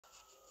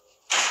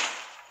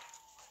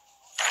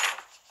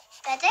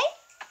Ready?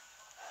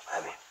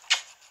 Maybe.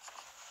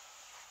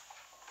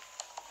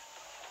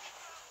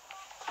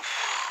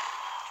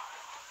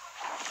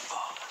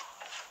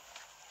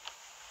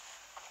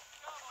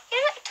 You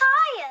look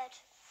tired.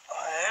 I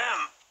am.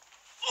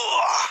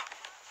 Ugh.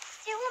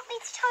 Do you want me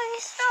to tell you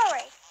a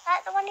story?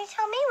 Like the one you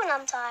tell me when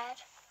I'm tired?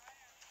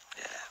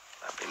 Yeah,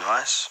 that'd be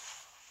nice.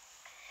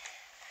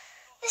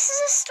 This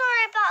is a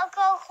story about a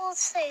girl called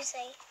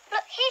Susie.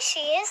 Look, here she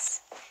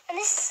is. And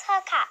this is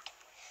her cat.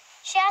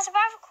 She has a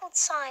brother called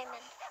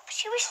Simon. But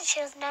she wishes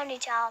she was an only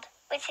child,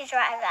 which is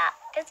right about.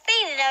 Because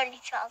being an only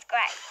child's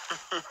great.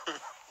 It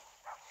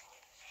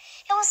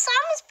was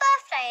Simon's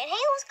birthday, and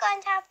he was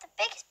going to have the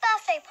biggest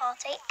birthday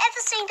party ever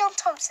seen on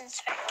Thompson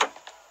Street.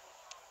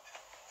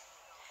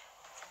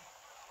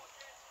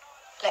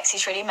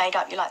 Lexi's really made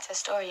up you liked her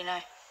story, you know.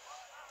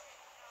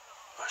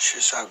 Well,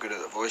 she's so good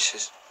at the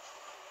voices.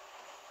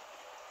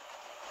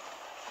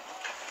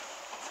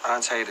 I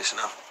don't tell you this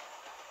enough.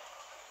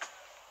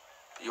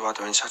 But you are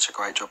doing such a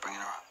great job bringing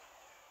her up.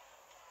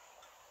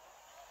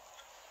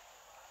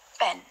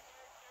 Ben,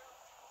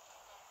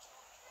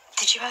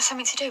 did you have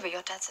something to do with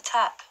your dad's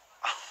attack?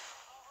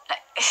 Like,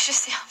 it's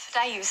just the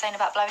other day you were saying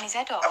about blowing his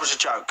head off. That was a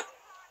joke.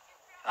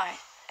 Right.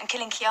 And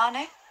killing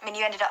Keanu? I mean,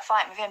 you ended up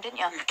fighting with him, didn't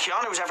you?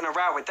 Keanu was having a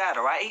row with Dad,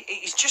 all right?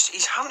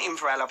 He's hunting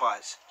for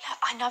alibis. Look,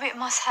 I know it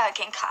must hurt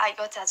getting cut out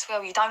your dad's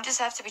will. You don't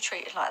deserve to be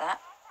treated like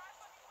that.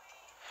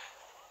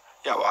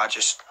 Yeah, well, I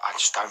just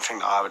don't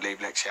think that I would leave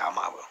Lexi out of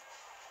my will.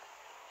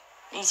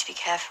 You need to be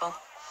careful.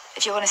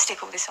 If you want to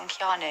stick all this on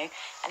Keanu,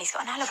 and he's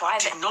got an alibi... I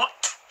did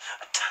not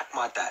attack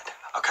my dad,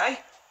 OK?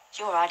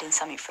 You're hiding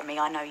something from me,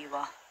 I know you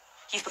are.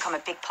 You've become a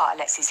big part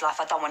of Lexi's life.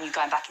 I don't want you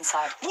going back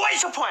inside. What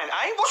is the point,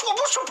 eh? What's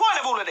the point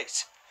of all of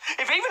this?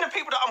 If even the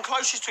people that I'm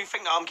closest to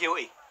think that I'm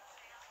guilty,